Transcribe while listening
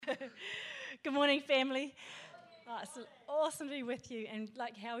Good morning, family. Oh, it's awesome to be with you. And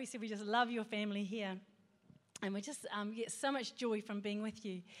like Howie said, we just love your family here. And we just get so much joy from being with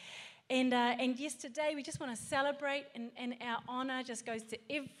you. And yes, today we just want to celebrate, and our honour just goes to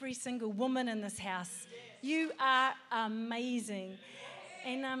every single woman in this house. You are amazing.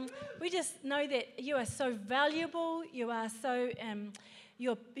 And we just know that you are so valuable. You are so...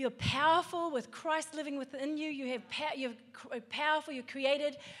 You're powerful with Christ living within you. You're powerful. You're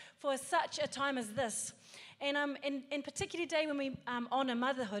created for such a time as this. And in particularly today when we honour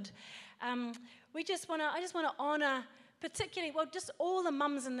motherhood, I just want to honour particularly, just all the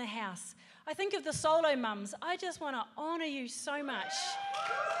mums in the house. I think of the solo mums. I just want to honour you so much.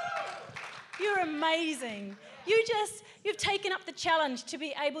 You're amazing. You've taken up the challenge to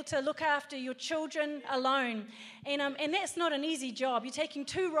be able to look after your children alone, and that's not an easy job. You're taking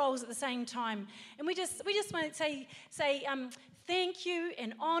two roles at the same time, and we just want to say thank you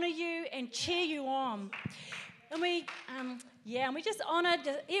and honour you and cheer you on. And we just honour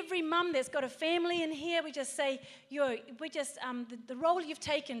every mum that's got a family in here. We just say the role you've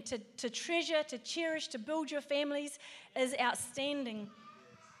taken to treasure, to cherish, to build your families is outstanding.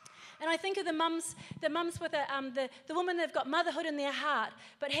 And I think of the mums with the women that have got motherhood in their heart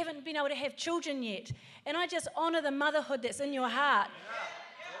but haven't been able to have children yet. And I just honour the motherhood that's in your heart,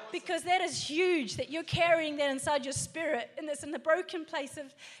 because that is huge, that you're carrying that inside your spirit, and it's in the broken place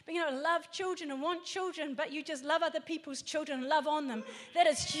of being able to love children and want children, but you just love other people's children and love on them. That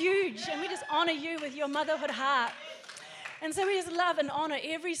is huge, and we just honour you with your motherhood heart. And so we just love and honour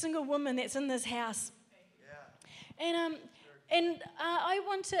every single woman that's in this house. And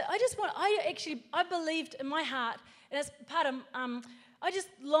I believed in my heart, and as part of, I just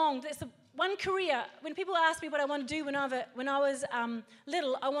longed. That's the one career. When people ask me what I want to do when I was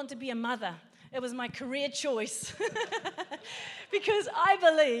little, I want to be a mother. It was my career choice because I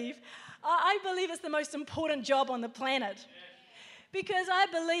believe it's the most important job on the planet. Because I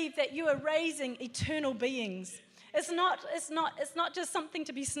believe that you are raising eternal beings. It's not just something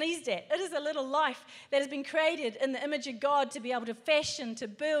to be sneezed at. It is a little life that has been created in the image of God to be able to fashion, to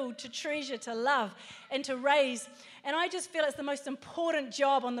build, to treasure, to love, and to raise. And I just feel it's the most important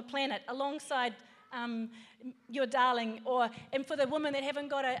job on the planet, alongside your darling, and for the women that haven't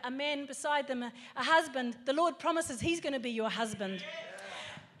got a man beside them, a husband. The Lord promises He's going to be your husband.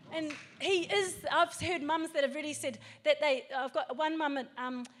 And He is. I've heard mums that have really said that I've got one mum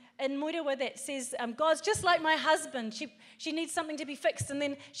in Moirawa that says, God's just like my husband. She needs something to be fixed, and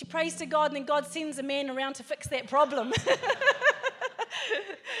then she prays to God, and then God sends a man around to fix that problem.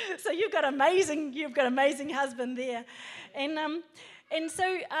 So you've got amazing husband there, and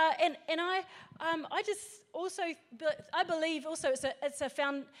so I just also I believe also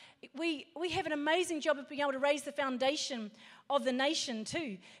we have an amazing job of being able to raise the foundation of the nation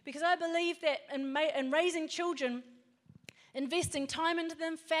too, because I believe that in raising children, investing time into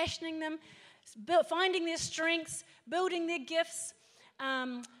them, fashioning them, finding their strengths, building their gifts,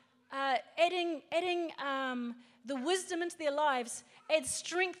 adding the wisdom into their lives, adds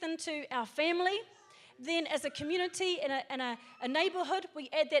strength into our family. Then as a community and a neighbourhood, we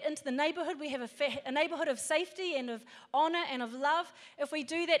add that into the neighbourhood. We have a neighbourhood of safety and of honour and of love. If we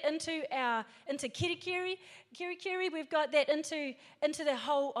do that into Kerikeri, we've got that into the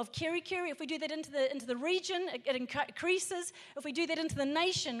whole of Kerikeri. If we do that into the region, it increases. If we do that into the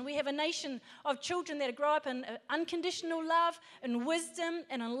nation, we have a nation of children that grow up in unconditional love and wisdom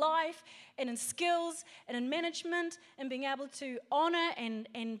and in life and in skills and in management and being able to honour and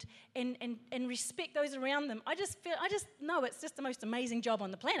respect those around them. I just know it's just the most amazing job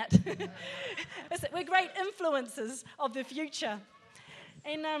on the planet. We're great influencers of the future.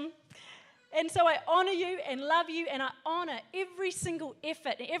 And so I honour you and love you, and I honour every single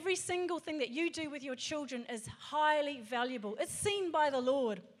effort, every single thing that you do with your children is highly valuable. It's seen by the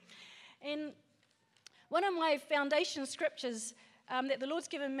Lord. And one of my foundation scriptures that the Lord's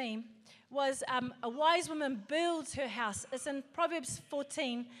given me was a wise woman builds her house. It's in Proverbs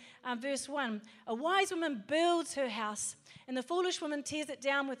 14, verse 1. A wise woman builds her house, and the foolish woman tears it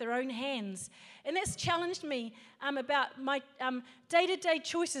down with her own hands. And that's challenged me about my day-to-day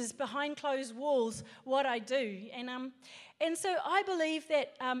choices behind closed walls, what I do. And so I believe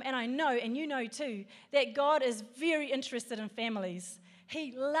that, and I know, and you know too, that God is very interested in families.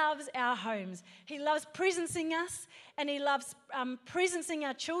 He loves our homes. He loves presencing us, and He loves presencing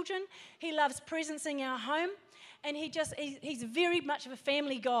our children. He loves presencing our home. And he's very much of a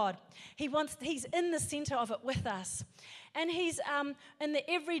family God. He's in the center of it with us. And He's in the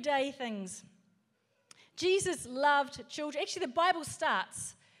everyday things. Jesus loved children. Actually, the Bible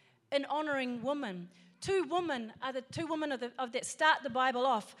starts in honoring women. two women are the two women of that start the Bible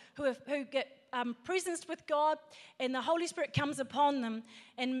off, who get presenced with God, and the Holy Spirit comes upon them.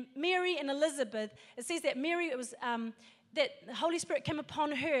 And Mary and Elizabeth, it says that Mary, it was that the Holy Spirit came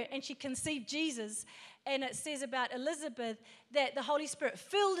upon her, and she conceived Jesus. And it says about Elizabeth that the Holy Spirit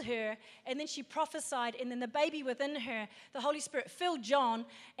filled her, and then she prophesied, and then the baby within her, the Holy Spirit filled John,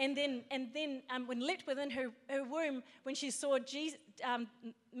 and then when leapt within her womb, when she saw Jesus,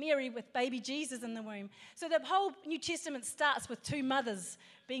 Mary with baby Jesus in the womb. So the whole New Testament starts with two mothers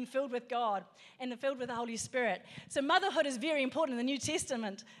being filled with God and filled with the Holy Spirit. So motherhood is very important in the New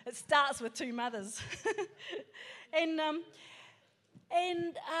Testament. It starts with two mothers.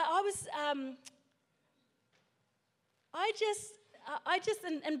 I just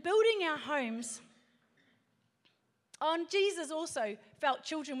in building our homes, Jesus also felt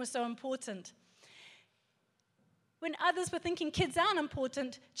children were so important. When others were thinking kids aren't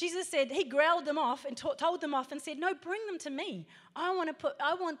important, Jesus said, he growled them off and told them off and said, no, bring them to me. I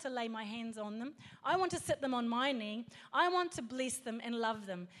want to lay my hands on them. I want to sit them on my knee. I want to bless them and love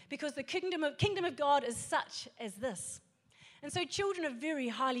them, because the kingdom of God is such as this. And so children are very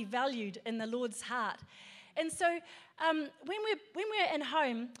highly valued in the Lord's heart. And so when we're in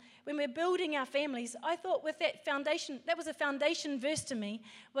home, when we're building our families, I thought with that foundation, that was a foundation verse to me,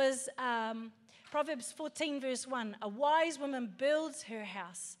 was Proverbs 14 verse 1. A wise woman builds her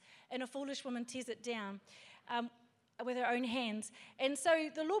house, and a foolish woman tears it down with her own hands. And so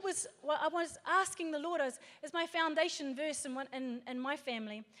the Lord I was asking the Lord, is my foundation verse in my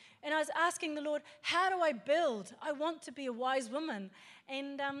family. And I was asking the Lord, how do I build? I want to be a wise woman.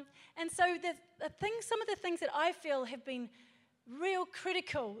 And so some of the things that I feel have been real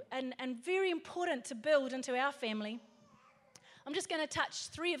critical and very important to build into our family, I'm just going to touch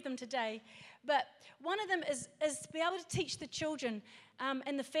 3 of them today. But one of them is to be able to teach the children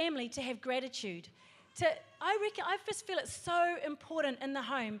and the family to have gratitude. I just feel it's so important in the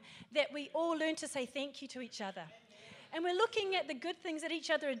home that we all learn to say thank you to each other. And we're looking at the good things that each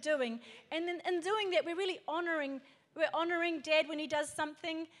other are doing. And in doing that, we're really honoring Dad when he does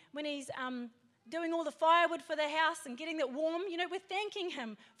something, when he's doing all the firewood for the house and getting it warm. You know, we're thanking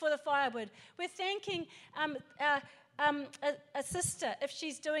him for the firewood. We're thanking a sister if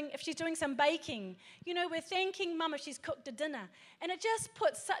she's doing some baking. You know, we're thanking Mum if she's cooked a dinner. And it just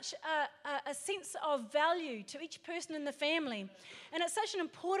puts such a sense of value to each person in the family. And it's such an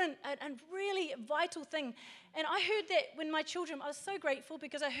important and really vital thing. And I heard that when my children, I was so grateful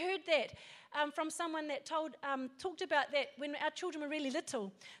because I heard that from someone that talked about that when our children were really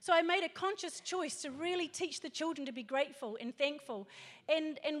little. So I made a conscious choice to really teach the children to be grateful and thankful,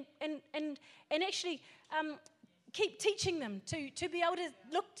 and actually keep teaching them to be able to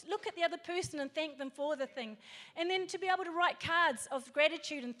look at the other person and thank them for the thing. And then to be able to write cards of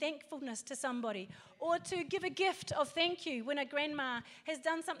gratitude and thankfulness to somebody, or to give a gift of thank you when a grandma has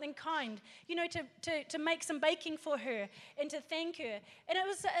done something kind, you know, to make some baking for her and to thank her. And it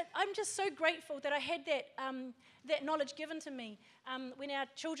was, I'm just so grateful that I had that knowledge given to me when our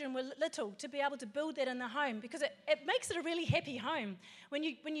children were little, to be able to build that in the home, because it makes it a really happy home when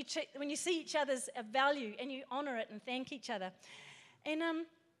you see each other's value and you honor it and thank each other. And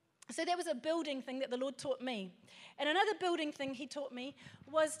so that was a building thing that the Lord taught me. And another building thing he taught me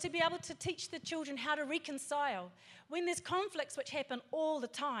was to be able to teach the children how to reconcile when there's conflicts which happen all the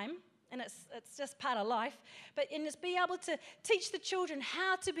time. And it's just part of life. But just be able to teach the children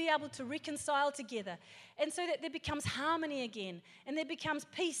how to be able to reconcile together, and so that there becomes harmony again, and there becomes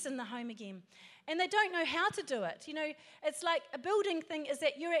peace in the home again. And they don't know how to do it. You know, it's like a building thing is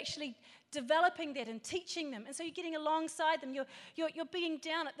that you're actually developing that and teaching them. And so you're getting alongside them. You're being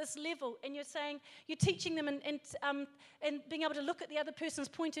down at this level, and you're teaching them and being able to look at the other person's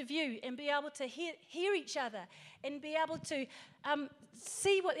point of view and be able to hear each other and be able to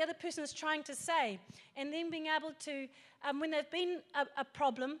see what the other person is trying to say. And then being able to, when there's been a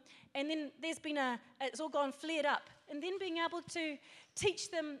problem and then there's been it's all gone flared up, and then being able to teach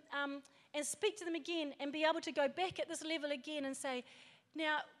them and speak to them again and be able to go back at this level again and say,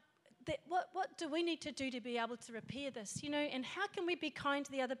 now, what do we need to do to be able to repair this, you know, and how can we be kind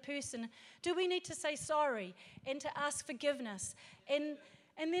to the other person? Do we need to say sorry and to ask forgiveness?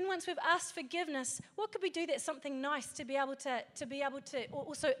 And then once we've asked forgiveness, what could we do that's something nice to be able to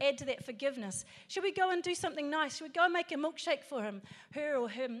also add to that forgiveness? Should we go and do something nice? Should we go and make a milkshake for her or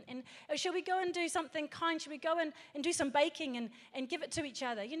him? And should we go and do something kind? Should we go and do some baking and give it to each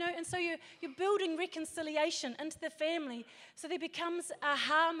other? You know, and so you're building reconciliation into the family, so there becomes a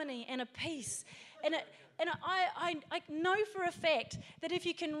harmony and a peace. And I know for a fact that if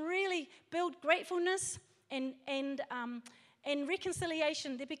you can really build gratefulness and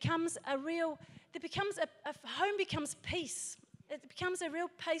reconciliation, there becomes a real home becomes peace. It becomes a real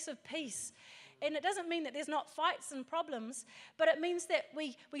place of peace. And it doesn't mean that there's not fights and problems, but it means that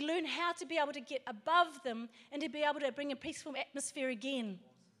we learn how to be able to get above them and to be able to bring a peaceful atmosphere again.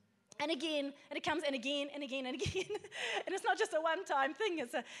 And again, and it comes and again and again and again. And it's not just a one-time thing,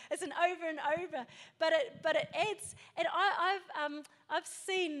 it's an over and over. But it adds, and I've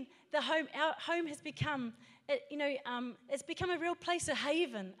seen our home has become, it's become a real place of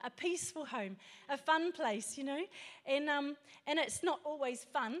haven, a peaceful home, a fun place, and it's not always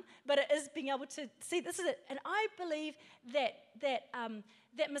fun, but it is being able to see this is it. And I believe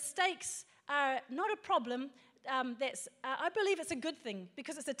that mistakes are not a problem. I believe it's a good thing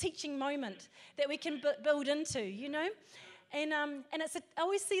because it's a teaching moment that we can build into, and I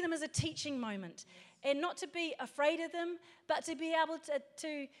always see them as a teaching moment, and not to be afraid of them, but to be able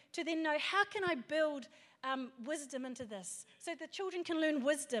to then know, how can I build wisdom into this, so the children can learn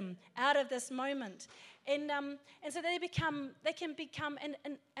wisdom out of this moment, and so they can become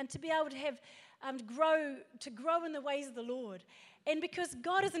and to be able to have grow in the ways of the Lord. And because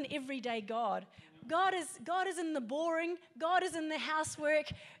God is an everyday God. God is in the boring. God is in the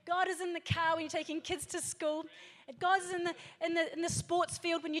housework. God is in the car when you're taking kids to school. God is in the sports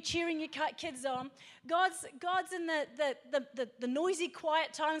field when you're cheering your kids on. God's in the noisy,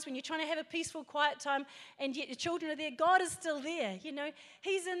 quiet times when you're trying to have a peaceful, quiet time, and yet your children are there. God is still there.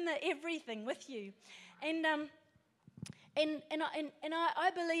 He's in the everything with you, and I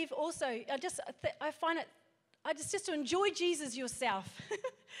believe also. I find it. Just to enjoy Jesus yourself.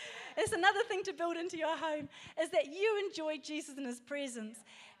 It's another thing to build into your home, is that you enjoy Jesus in his presence.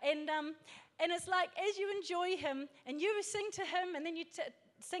 And it's like, as you enjoy him, and you sing to him, and then you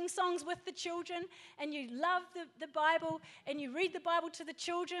sing songs with the children, and you love the Bible, and you read the Bible to the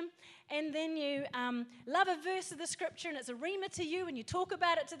children, and then you love a verse of the scripture, and it's a rhema to you, and you talk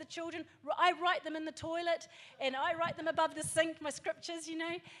about it to the children. I write them in the toilet, and I write them above the sink, my scriptures,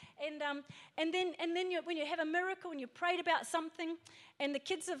 and then when you have a miracle and you prayed about something, and the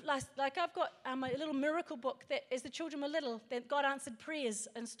kids have, like I've got my little miracle book that as the children were little, that God answered prayers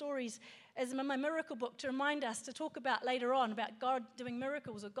and stories as my miracle book to remind us to talk about later on, about God doing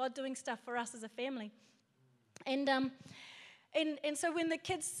miracles or God doing stuff for us as a family. And so when the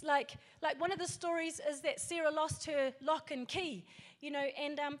kids, like one of the stories is that Sarah lost her lock and key,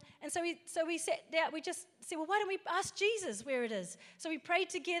 and so we sat down, we just said, well, why don't we ask Jesus where it is? So we prayed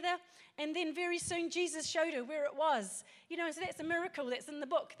together, and then very soon Jesus showed her where it was, so that's a miracle that's in the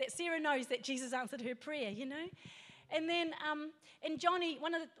book, that Sarah knows that Jesus answered her prayer, And then, and Johnny,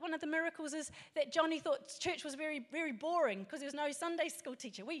 one of the miracles is that Johnny thought church was very, very boring because there was no Sunday school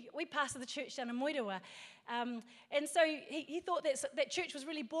teacher. We pastored the church down in Moerewa. And so he thought that church was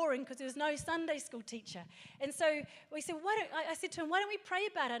really boring because there was no Sunday school teacher. And so we said, I said to him, why don't we pray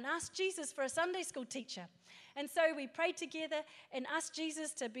about it and ask Jesus for a Sunday school teacher? And so we prayed together and asked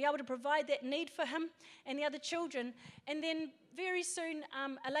Jesus to be able to provide that need for him and the other children. And then very soon,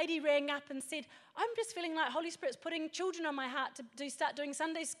 a lady rang up and said, I'm just feeling like Holy Spirit's putting children on my heart to start doing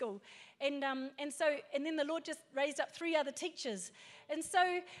Sunday school. And then the Lord just raised up 3 other teachers. And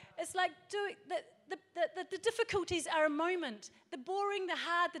so it's like the difficulties are a moment. The boring, the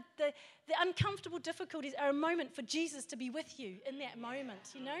hard, the uncomfortable difficulties are a moment for Jesus to be with you in that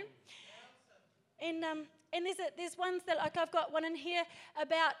moment, And there's ones that, like I've got one in here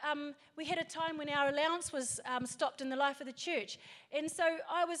about we had a time when our allowance was stopped in the life of the church. And so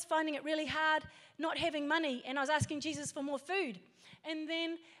I was finding it really hard not having money, and I was asking Jesus for more food. And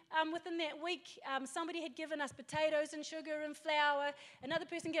then within that week, somebody had given us potatoes and sugar and flour. Another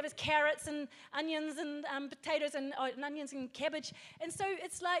person gave us carrots and onions and potatoes and onions and cabbage. And so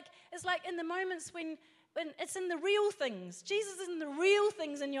it's like in the moments when it's in the real things. Jesus is in the real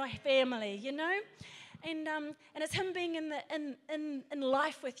things in your family, And it's him being in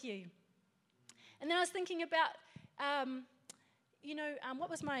life with you. And then I was thinking about, what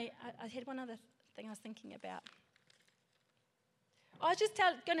was I had one other thing I was thinking about. I was just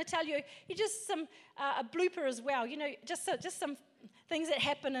going to tell you just some a blooper as well. Just some things that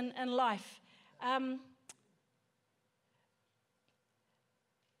happen in life.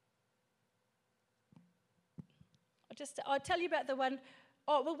 I'll tell you about the one.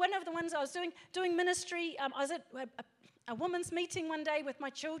 Oh, well, one of the ones I was doing ministry, I was at a women's meeting one day with my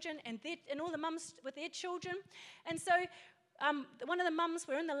children and all the mums with their children. And so one of the mums,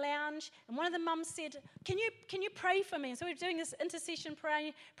 we're in the lounge, and one of the mums said, can you pray for me? And so we were doing this intercession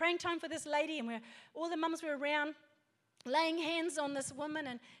praying time for this lady, and all the mums were around. laying hands on this woman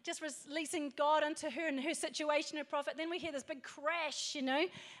and just releasing God into her and her situation, her prophet. Then we hear this big crash, and I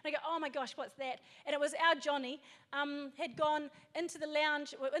go, oh my gosh, what's that? And it was our Johnny had gone into the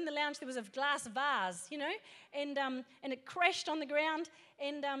lounge. In the lounge there was a glass vase, and it crashed on the ground,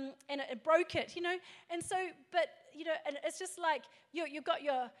 and it broke it, And so, but and it's just like you've got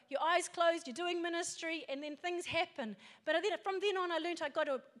your eyes closed, you're doing ministry, and then things happen. But then from then on, I learned I got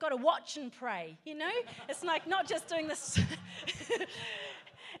to watch and pray. It's like not just doing this.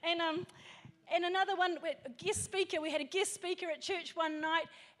 And another one, a guest speaker. We had a guest speaker at church one night,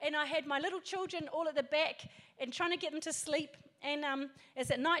 and I had my little children all at the back and trying to get them to sleep. And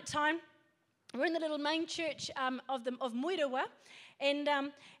it's at night time. We're in the little main church of Moirawa, and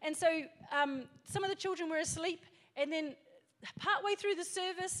so some of the children were asleep. And then partway through the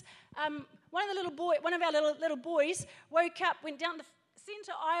service, one of our little boys woke up, went down the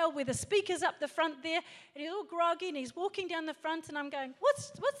centre aisle where the speaker's up the front there, and he's all groggy, and he's walking down the front, and I'm going,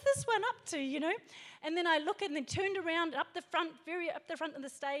 what's this one up to, And then I look and then turned around, and very up the front of the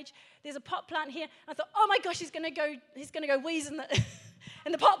stage, there's a pot plant here. I thought, oh my gosh, he's going to go wheeze in the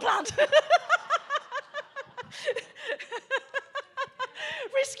in the pot plant.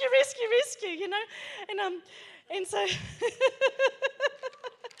 rescue, and so,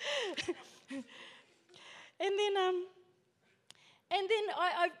 and then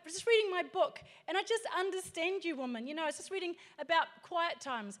I was just reading my book, and I just understand you, woman. I was just reading about quiet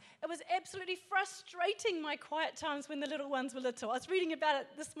times. It was absolutely frustrating, my quiet times when the little ones were little. I was reading about it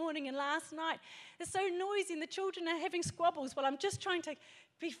this morning and last night. It's so noisy, and the children are having squabbles while I'm just trying to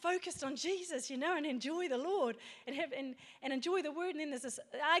be focused on Jesus, and enjoy the Lord and enjoy the Word. And then there's this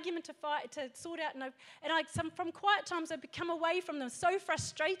argument to sort out, from quiet times I become away from them, so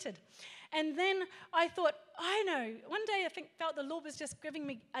frustrated. And then I thought, I know. One day I felt the Lord was just giving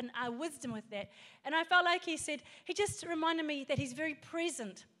me a wisdom with that, and I felt like He just reminded me that He's very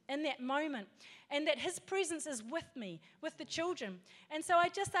present in that moment, and that His presence is with me, with the children. And so I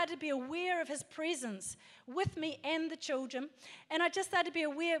just started to be aware of His presence with me and the children, and I just started to be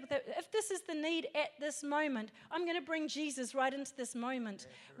aware that if this is the need at this moment, I'm going to bring Jesus right into this moment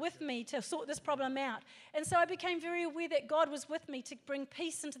with me to sort this problem out. And so I became very aware that God was with me to bring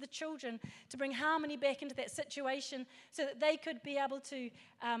peace into the children, to bring harmony back into that situation, so that they could be able to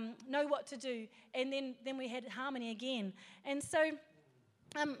know what to do, and then we had harmony again. And so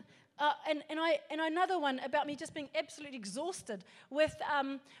and another one about me just being absolutely exhausted with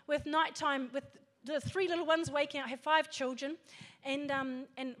nighttime, with the 3 little ones waking up. I have 5 children, and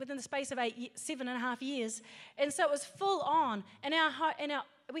within the space of 7.5 years, and so it was full on. And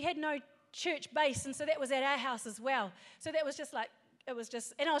we had no church base, and so that was at our house as well. So that was just like, it was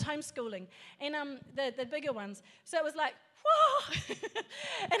just, and I was homeschooling, and the bigger ones. So it was like, whoa!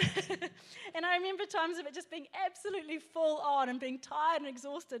 and I remember times of it just being absolutely full on and being tired and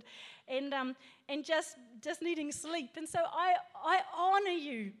exhausted, and just needing sleep. And so I honour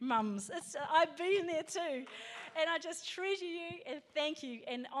you, mums. I've been there too. And I just treasure you and thank you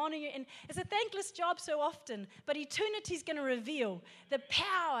and honour you. And it's a thankless job so often, but eternity's going to reveal the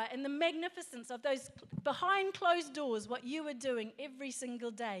power and the magnificence of those behind closed doors, what you are doing every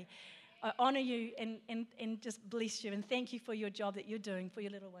single day. I honour you and just bless you and thank you for your job that you're doing for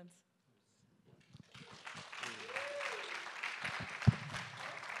your little ones.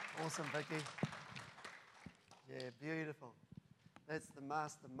 Awesome, Vicky. Yeah, beautiful. That's the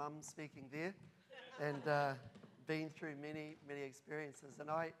master mum speaking there, and been through many, many experiences. And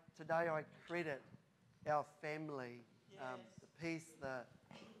today I credit our family, the peace,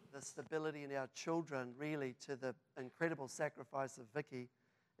 the stability in our children, really, to the incredible sacrifice of Vicky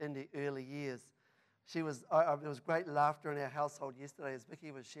in the early years. There was great laughter in our household yesterday as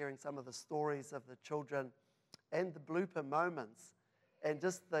Vicky was sharing some of the stories of the children and the blooper moments and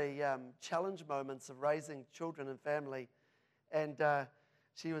just the challenge moments of raising children and family. And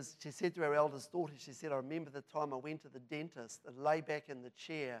she said to her eldest daughter, she said, I remember the time I went to the dentist and lay back in the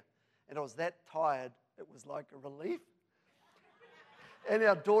chair, and I was that tired, it was like a relief. And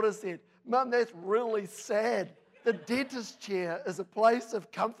our daughter said, Mum, that's really sad. The dentist chair is a place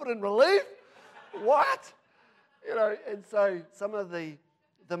of comfort and relief? What? And so some of the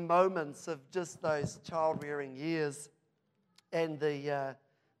moments of just those child-rearing years and the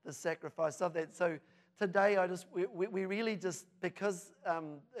sacrifice of that. So today we really just, because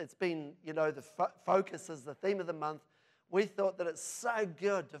it's been, the focus is the theme of the month, we thought that it's so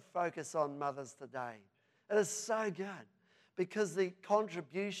good to focus on mothers today. It is so good. Because the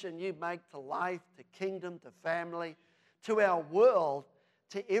contribution you make to life, to kingdom, to family, to our world,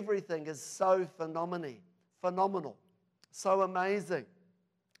 to everything is so phenomenal, so amazing.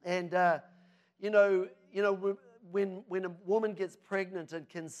 And, when a woman gets pregnant and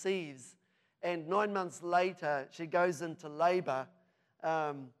conceives, and 9 months later she goes into labor,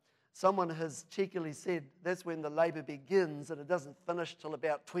 someone has cheekily said that's when the labor begins and it doesn't finish till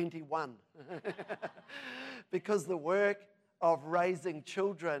about 21. Because the work of raising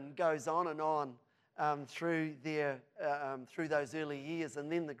children goes on and on through those early years,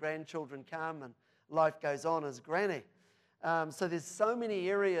 and then the grandchildren come and life goes on as granny. So there's so many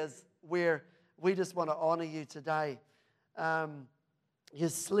areas where we just want to honor you today. You're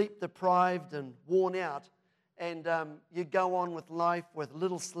sleep deprived and worn out, and you go on with life with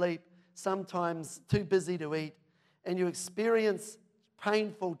little sleep, sometimes too busy to eat, and you experience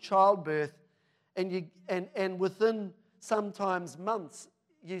painful childbirth, and within sometimes months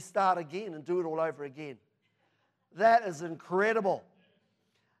you start again and do it all over again. That is incredible.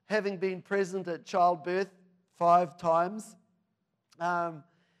 Having been present at childbirth 5 times, and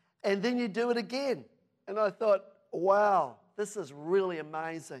then you do it again. And I thought, wow, this is really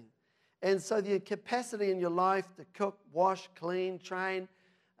amazing. And so the capacity in your life to cook, wash, clean, train,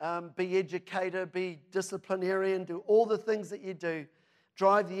 be educator, be disciplinarian, do all the things that you do,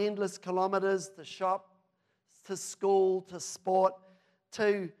 drive the endless kilometers to shop, to school, to sport,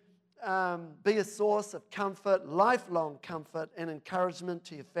 to be a source of comfort, lifelong comfort and encouragement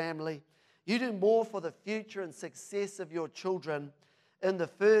to your family. You do more for the future and success of your children in the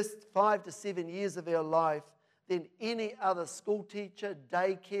first 5 to 7 years of their life than any other school teacher,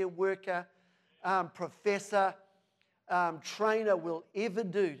 daycare worker, professor, trainer will ever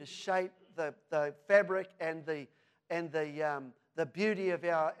do to shape the fabric and the beauty of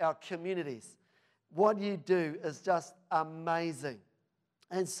our communities. What you do is just amazing.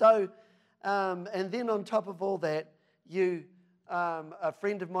 And so, and then on top of all that, a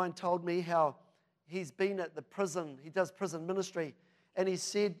friend of mine told me how he's been at the prison, he does prison ministry, and he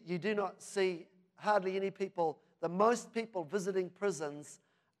said you do not see hardly any people. The most people visiting prisons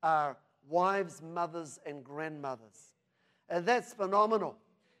are wives, mothers, and grandmothers. And that's phenomenal.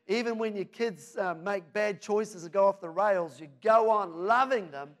 Even when your kids make bad choices and go off the rails, you go on loving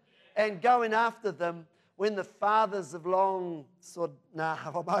them and going after them when the fathers have long said, nah,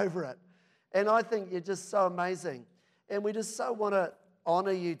 I'm over it. And I think you're just so amazing. And we just so want to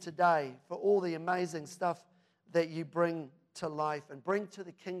honor you today for all the amazing stuff that you bring to life and bring to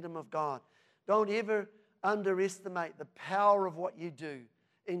the kingdom of God. Don't ever underestimate the power of what you do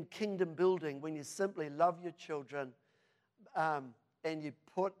in kingdom building when you simply love your children and you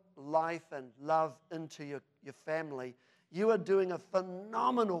put life and love into your family. You are doing a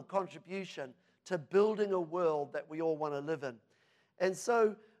phenomenal contribution to building a world that we all want to live in. And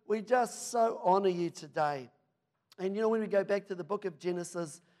so we just so honor you today. And you know, when we go back to the book of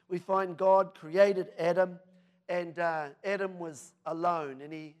Genesis, we find God created Adam, and Adam was alone.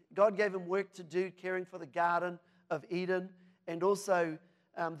 And God gave him work to do, caring for the Garden of Eden, and also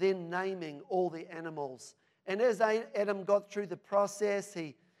then naming all the animals. And as Adam got through the process,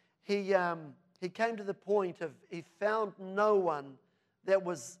 he came to the point of he found no one that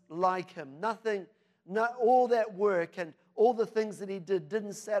was like him. All that work and all the things that he did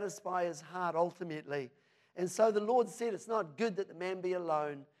didn't satisfy his heart ultimately. And so the Lord said, it's not good that the man be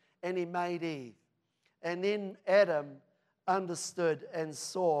alone, and he made Eve. And then Adam understood and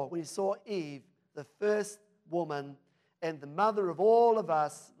saw, when he saw Eve, the first woman and the mother of all of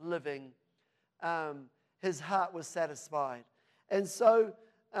us living, his heart was satisfied. And so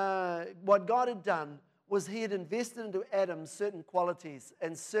what God had done was he had invested into Adam certain qualities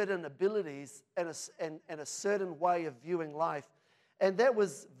and certain abilities and a certain way of viewing life. And that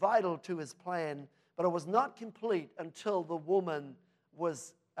was vital to his plan, but it was not complete until the woman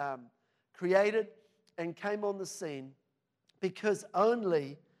was created and came on the scene, because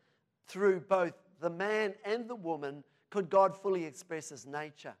only through both the man and the woman could God fully express his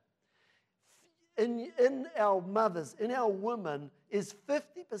nature. In our mothers, in our women, is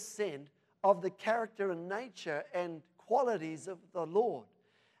 50% of the character and nature and qualities of the Lord.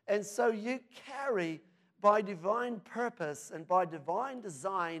 And so you carry, by divine purpose and by divine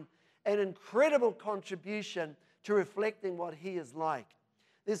design, an incredible contribution to reflecting what he is like.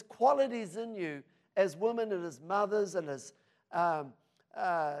 There's qualities in you as women and as mothers and as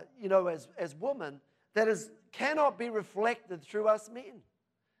women that cannot be reflected through us men.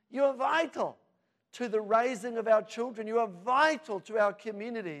 You are vital to the raising of our children. You are vital to our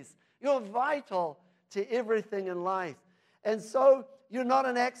communities. You're vital to everything in life. And so you're not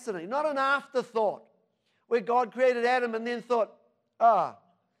an accident, you're not an afterthought, where God created Adam and then thought,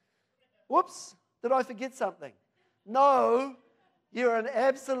 whoops, did I forget something? No, you're an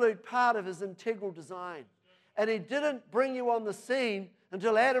absolute part of his integral design. And he didn't bring you on the scene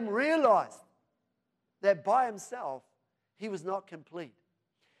until Adam realized that by himself he was not complete.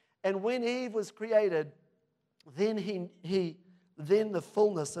 And when Eve was created, then then the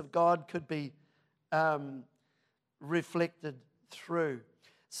fullness of God could be reflected through.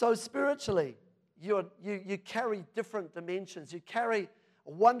 So spiritually, you carry different dimensions. You carry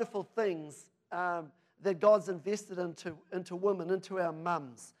wonderful things that God's invested into women, into our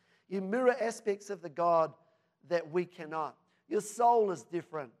mums. You mirror aspects of the God that we cannot. Your soul is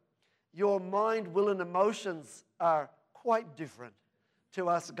different. Your mind, will, and emotions are quite different to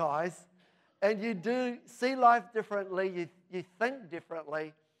us guys. And you do see life differently, you think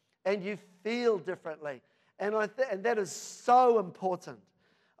differently, and you feel differently. And that is so important.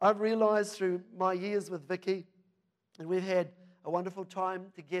 I've realized through my years with Vicky, and we've had a wonderful time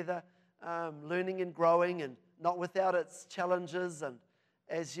together, learning and growing, and not without its challenges, and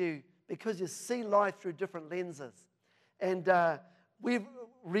because you see life through different lenses. And we've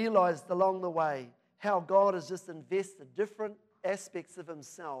realized along the way how God has just invested different aspects of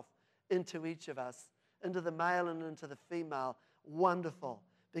himself into each of us, into the male and into the female. Wonderful,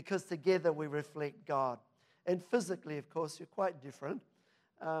 because together we reflect God. And physically, of course, you're quite different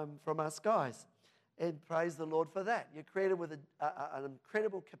from us guys. And praise the Lord for that. You're created with an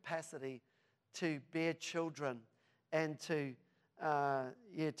incredible capacity to bear children and to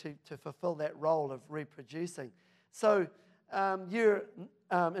fulfill that role of reproducing. So you're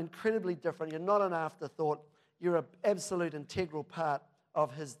incredibly different. You're not an afterthought. You're an absolute integral part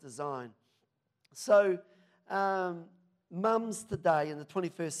of his design. So mums today in the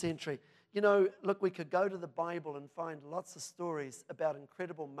 21st century, look, we could go to the Bible and find lots of stories about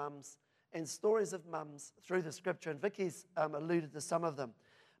incredible mums and stories of mums through the scripture, and Vicky's alluded to some of them.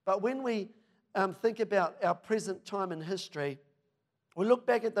 But when we think about our present time in history, we look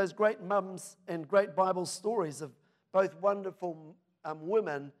back at those great mums and great Bible stories of both wonderful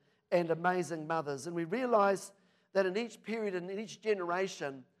women and amazing mothers, and we realize that in each period and in each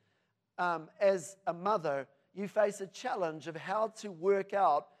generation, as a mother, you face a challenge of how to work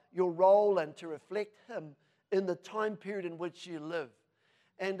out your role and to reflect him in the time period in which you live.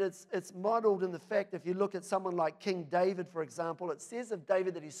 And it's modeled in the fact, if you look at someone like King David, for example, it says of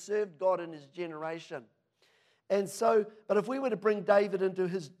David that he served God in his generation. And so, but if we were to bring David into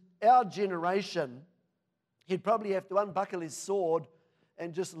our generation, he'd probably have to unbuckle his sword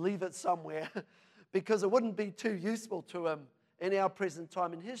and just leave it somewhere because it wouldn't be too useful to him in our present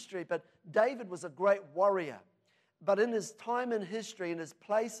time in history. But David was a great warrior. But in his time in history, in his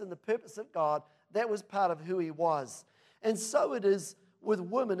place in the purpose of God, that was part of who he was. And so it is with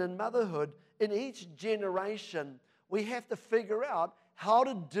women and motherhood. In each generation, we have to figure out how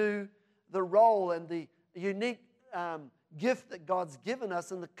to do the role and the unique gift that God's given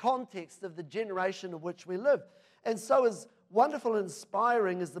us in the context of the generation in which we live. And so as wonderful and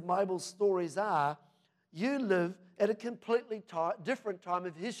inspiring as the Bible stories are, you live at a completely different time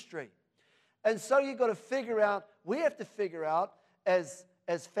of history. And so you've got to figure out, we have to figure out as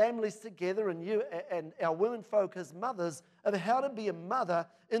families together, and you and our women folk as mothers, of how to be a mother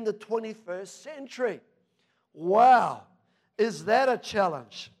in the 21st century. Wow, is that a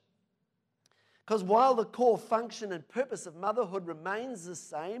challenge? Because while the core function and purpose of motherhood remains the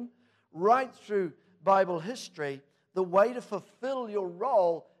same right through Bible history, the way to fulfill your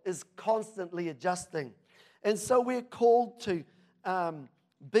role is constantly adjusting. And so we're called to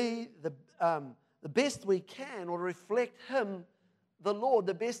be the best we can, or reflect him, the Lord,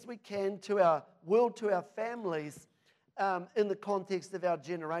 the best we can to our world, to our families, in the context of our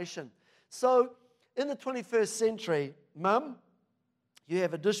generation. So in the 21st century, Mum, you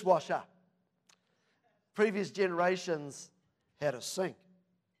have a dishwasher. Previous generations had a sink.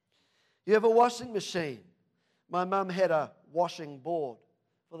 You have a washing machine. My mum had a washing board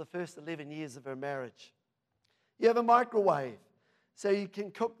for the first 11 years of her marriage. You have a microwave, so you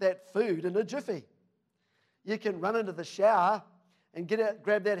can cook that food in a jiffy. You can run into the shower and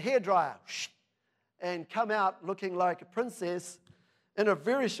grab that hairdryer and come out looking like a princess in a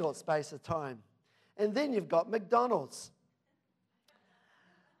very short space of time. And then you've got McDonald's.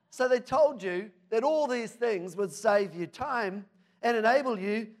 So they told you that all these things would save you time and enable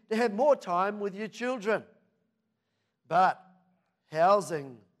you to have more time with your children. But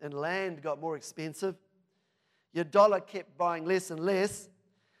housing and land got more expensive. Your dollar kept buying less and less.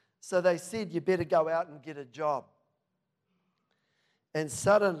 So they said you better go out and get a job. And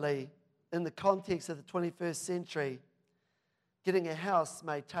suddenly, in the context of the 21st century, getting a house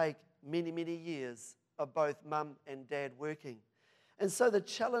may take many, many years of both mum and dad working. And so the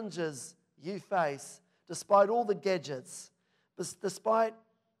challenges you face, despite all the gadgets, despite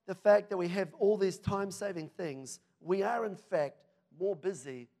the fact that we have all these time-saving things, we are in fact more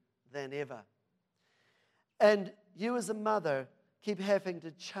busy than ever. And you as a mother keep having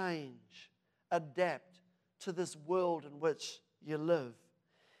to change, adapt to this world in which you live,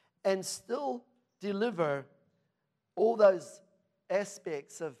 and still deliver all those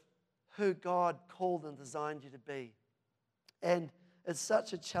aspects of who God called and designed you to be. And it's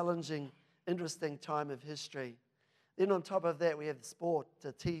such a challenging, interesting time of history. Then on top of that, we have the sport,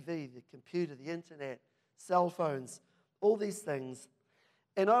 the TV, the computer, the internet, cell phones, all these things.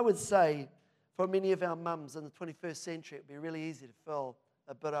 And I would say for many of our mums in the 21st century, it would be really easy to feel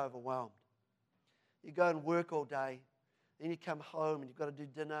a bit overwhelmed. You go and work all day, then you come home and you've got to do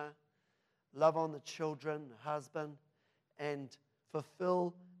dinner, love on the children, the husband, and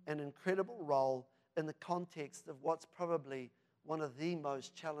fulfill an incredible role in the context of what's probably one of the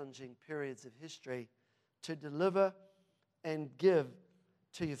most challenging periods of history to deliver and give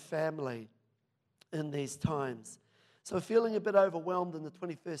to your family in these times. So feeling a bit overwhelmed in the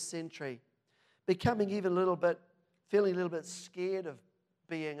 21st century, feeling a little bit scared of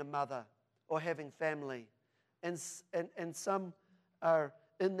being a mother or having family. And some are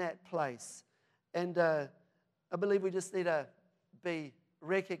in that place. And I believe we just need to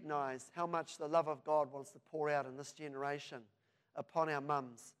recognize how much the love of God wants to pour out in this generation upon our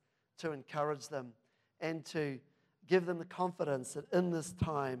mums, to encourage them and to give them the confidence that in this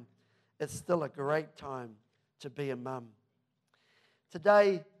time, it's still a great time to be a mum.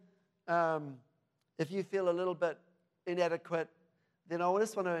 Today, if you feel a little bit inadequate, then I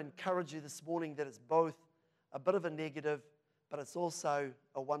just want to encourage you this morning that it's both a bit of a negative, but it's also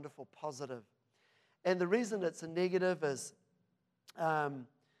a wonderful positive. And the reason it's a negative is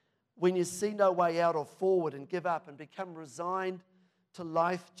when you see no way out or forward and give up and become resigned to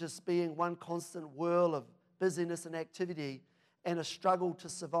life just being one constant whirl of busyness and activity and a struggle to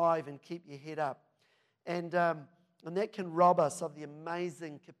survive and keep your head up. And that can rob us of the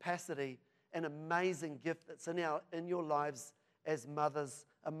amazing capacity and amazing gift that's in your lives as mothers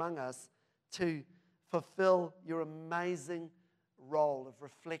among us to fulfill your amazing role of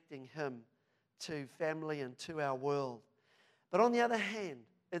reflecting Him to family and to our world. But on the other hand,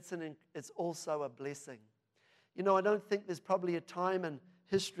 it's also a blessing. You know, I don't think there's probably a time in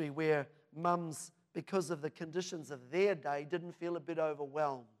history where mums, because of the conditions of their day, didn't feel a bit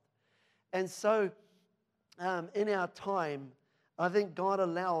overwhelmed. And so in our time, I think God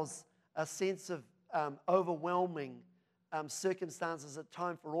allows a sense of overwhelming circumstances at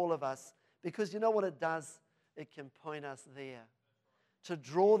time for all of us, because you know what it does? It can point us there to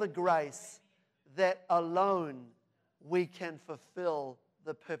draw the grace that alone we can fulfill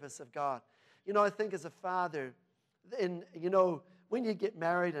the purpose of God. You know, I think as a father, when you get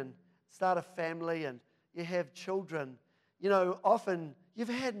married and start a family and you have children, you know, often you've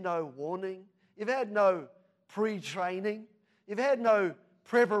had no warning, you've had no pre-training, you've had no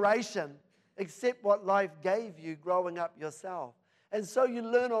preparation except what life gave you growing up yourself. And so you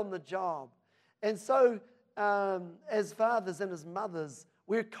learn on the job. And so as fathers and as mothers,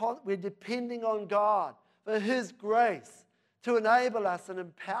 we're depending on God for His grace to enable us and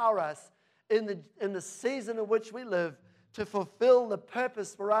empower us in the season in which we live to fulfill the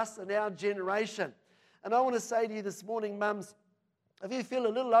purpose for us and our generation. And I want to say to you this morning, mums, if you feel a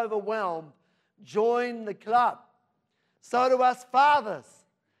little overwhelmed, join the club. So do us fathers.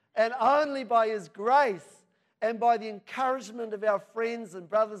 And only by His grace and by the encouragement of our friends and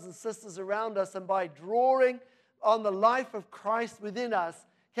brothers and sisters around us and by drawing on the life of Christ within us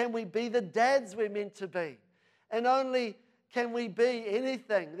can we be the dads we're meant to be. And only can we be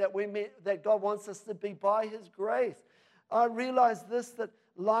anything that God wants us to be by His grace. I realize this, that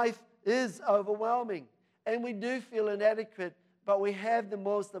life is overwhelming and we do feel inadequate, but we have the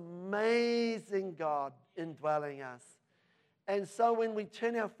most amazing God indwelling us. And so when we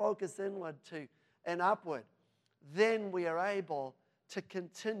turn our focus inward and upward, then we are able to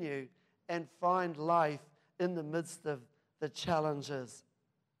continue and find life in the midst of the challenges.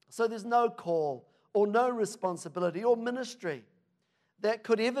 So there's no call or no responsibility or ministry that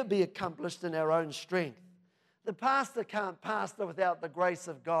could ever be accomplished in our own strength. The pastor can't pastor without the grace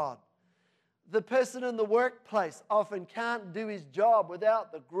of God. The person in the workplace often can't do his job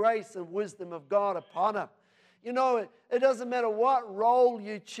without the grace and wisdom of God upon him. You know, it doesn't matter what role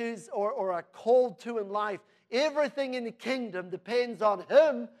you choose or are called to in life. Everything in the kingdom depends on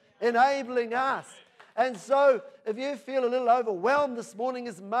Him enabling us. And so, if you feel a little overwhelmed this morning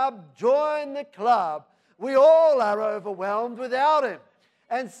as mum, join the club. We all are overwhelmed without Him.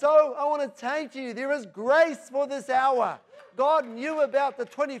 And so, I want to say to you, there is grace for this hour. God knew about the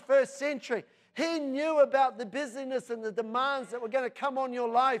 21st century. He knew about the busyness and the demands that were going to come on your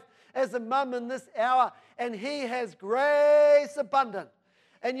life as a mum in this hour. And He has grace abundant.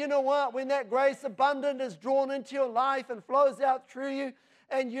 And you know what? When that grace abundant is drawn into your life and flows out through you,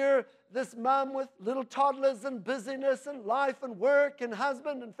 and you're this mum with little toddlers and busyness and life and work and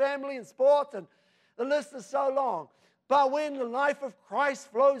husband and family and sport, and the list is so long. But when the life of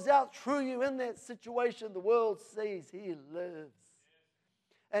Christ flows out through you in that situation, the world sees He lives.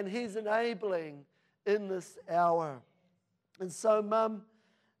 And He's enabling in this hour. And so, Mum,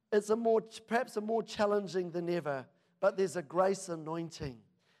 it's perhaps a more challenging than ever, but there's a grace anointing.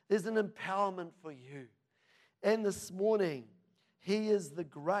 There's an empowerment for you. And this morning, He is the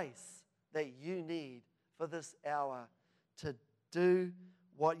grace that you need for this hour to do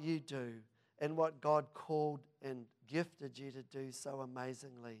what you do and what God called and gifted you to do so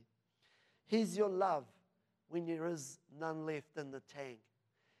amazingly. He's your love when there is none left in the tank.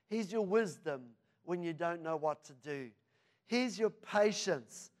 He's your wisdom when you don't know what to do. He's your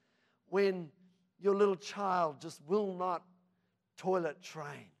patience when your little child just will not toilet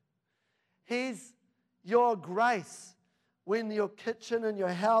train. He's your grace when your kitchen and your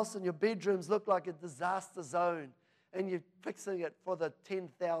house and your bedrooms look like a disaster zone and you're fixing it for the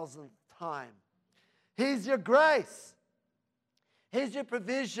 10,000th time. He's your grace. He's your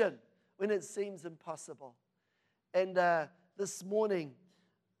provision when it seems impossible. And this morning,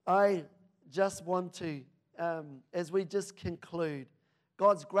 I just want to, as we just conclude,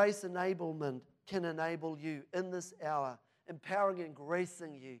 God's grace enablement can enable you in this hour, empowering and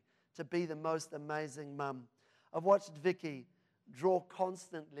gracing you to be the most amazing mum. I've watched Vicky draw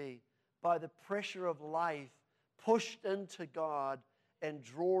constantly by the pressure of life, pushed into God and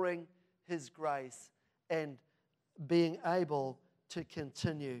drawing His grace and being able to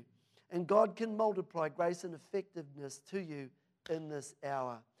continue. And God can multiply grace and effectiveness to you in this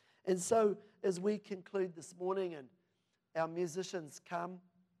hour. And so as we conclude this morning and our musicians come,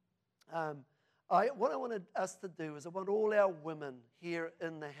 what I wanted us to do is I want all our women here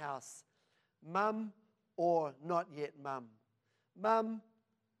in the house, mum or not yet mum, mum,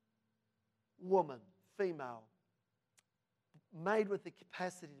 woman, female, made with the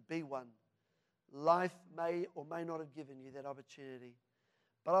capacity to be one. Life may or may not have given you that opportunity.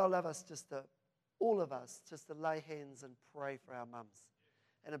 But I love us all of us, just to lay hands and pray for our mums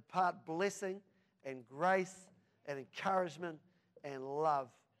and impart blessing and grace and encouragement and love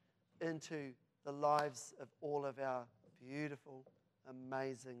into the lives of all of our beautiful,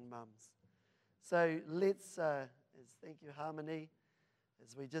 amazing mums. So let's, thank you, Harmony,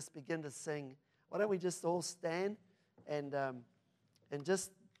 as we just begin to sing, why don't we just all stand and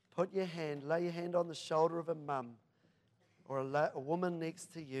just lay your hand on the shoulder of a mum or a woman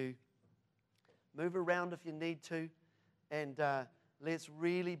next to you. Move around if you need to, and let's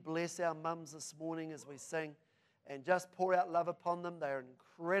really bless our mums this morning as we sing and just pour out love upon them. They're an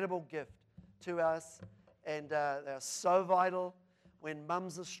incredible gift to us, and they're so vital. When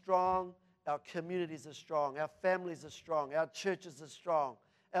mums are strong, our communities are strong, our families are strong, our churches are strong,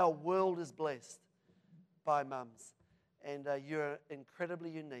 our world is blessed by mums. And you're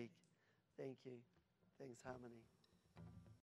incredibly unique. Thank you. Thanks, Harmony.